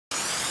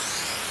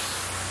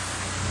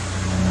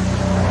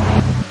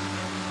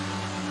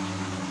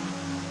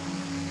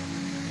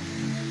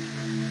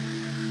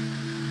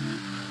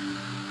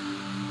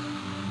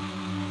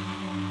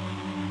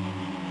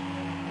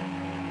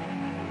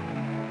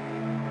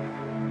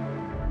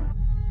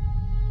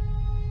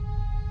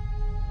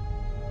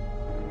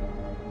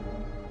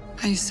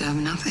I used to have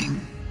nothing.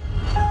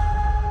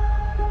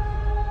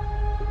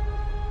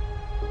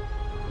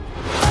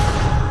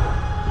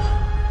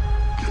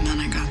 And then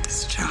I got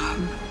this job.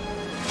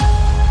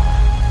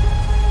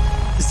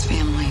 This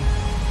family.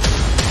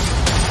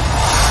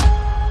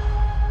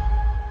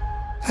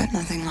 But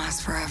nothing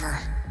lasts forever.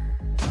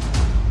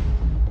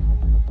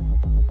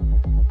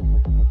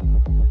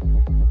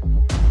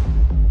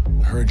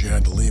 I heard you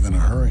had to leave in a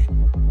hurry.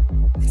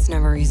 It's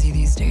never easy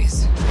these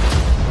days.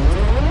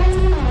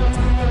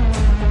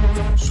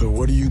 So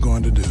what are you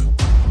going to do?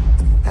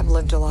 I've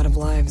lived a lot of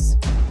lives,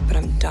 but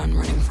I'm done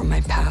running from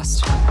my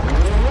past.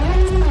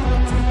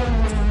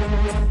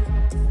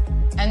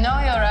 I know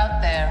you're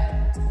out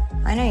there.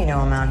 I know you know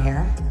I'm out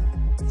here.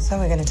 So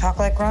we're gonna talk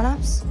like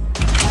grown-ups?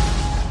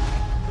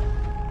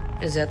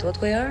 Is that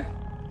what we are?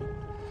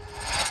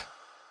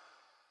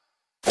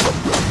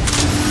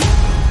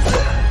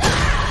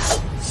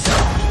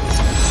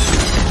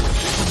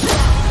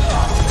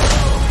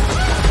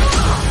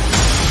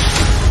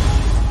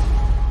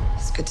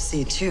 It's good to see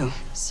you too,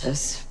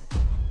 sis.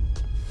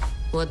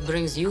 What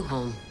brings you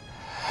home?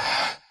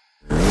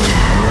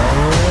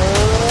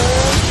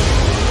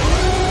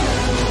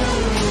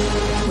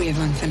 We have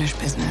unfinished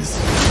business.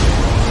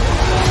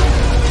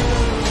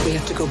 We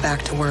have to go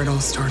back to where it all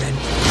started.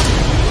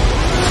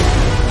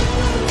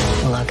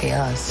 Lucky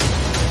us.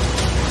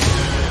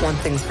 One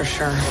thing's for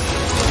sure.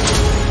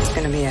 It's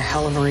gonna be a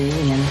hell of a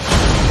reunion.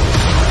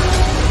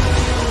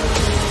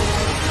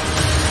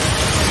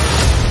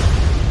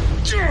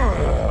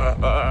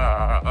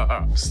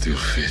 Still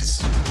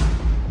fits.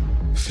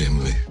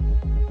 Family.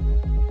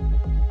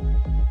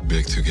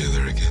 Back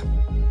together again.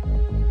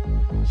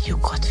 You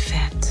got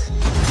fat.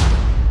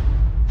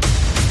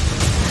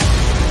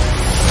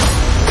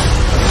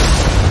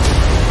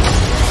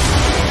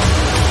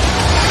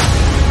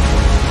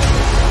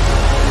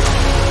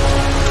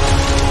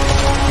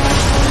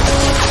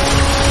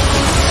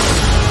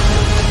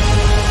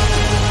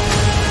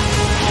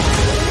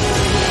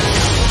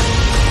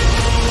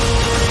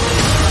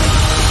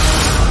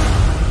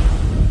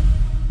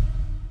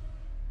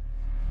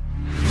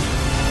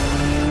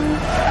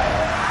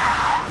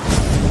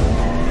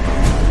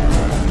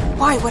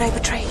 Why would I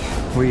betray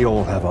you? We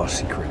all have our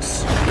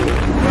secrets.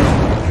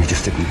 You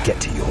just didn't get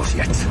to yours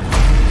yet.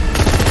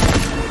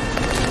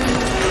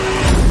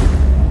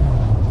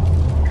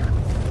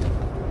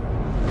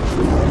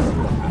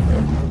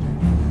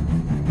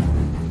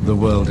 The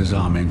world is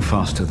arming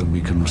faster than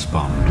we can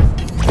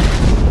respond.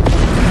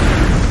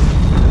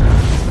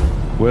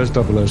 Where's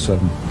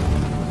 007?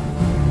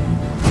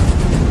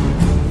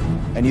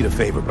 I need a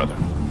favor, brother.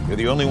 You're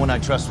the only one I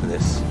trust for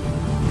this.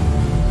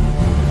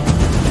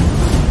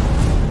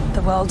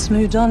 The world's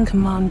moved on,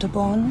 Commander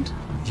Bond.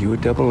 You were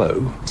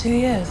 00? 2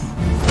 years.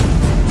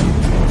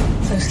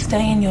 So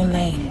stay in your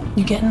lane.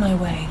 You get in my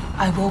way,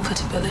 I will put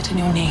a bullet in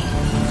your knee.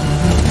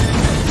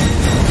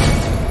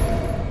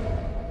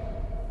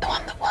 The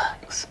one that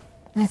works.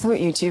 I thought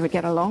you two would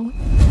get along.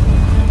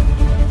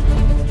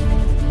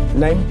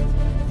 Name?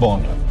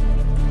 Bond.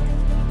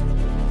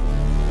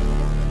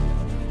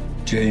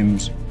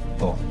 James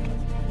Bond.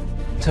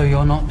 So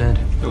you're not dead?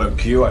 Hello,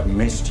 Q. I've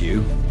missed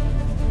you.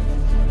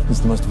 It's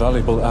the most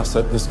valuable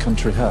asset this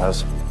country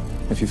has.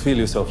 If you feel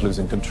yourself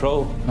losing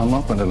control, I'm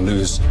not going to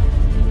lose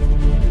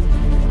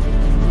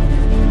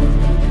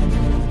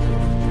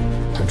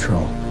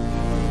Control.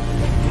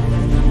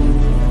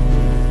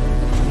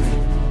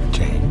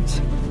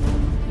 James,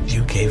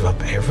 you gave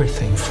up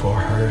everything for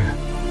her.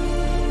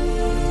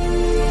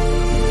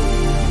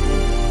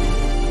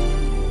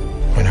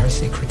 When her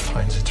secret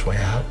finds its way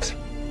out,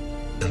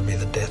 it'll be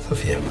the death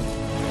of you.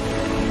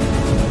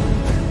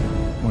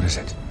 What is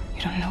it?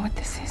 You don't know what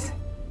this is.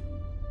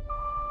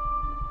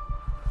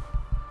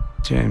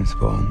 James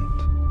Bond.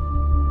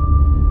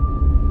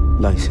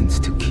 License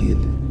to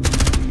kill.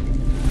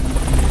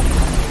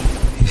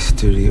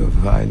 History of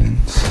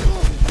violence.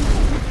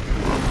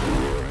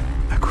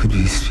 I could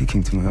be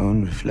speaking to my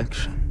own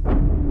reflection.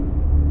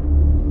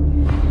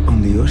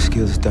 Only your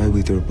skills die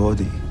with your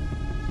body.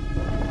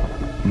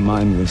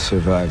 Mine will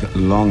survive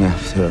long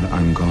after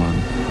I'm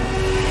gone.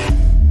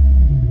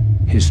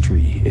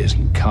 History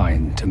isn't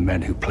kind to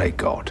men who play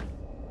God.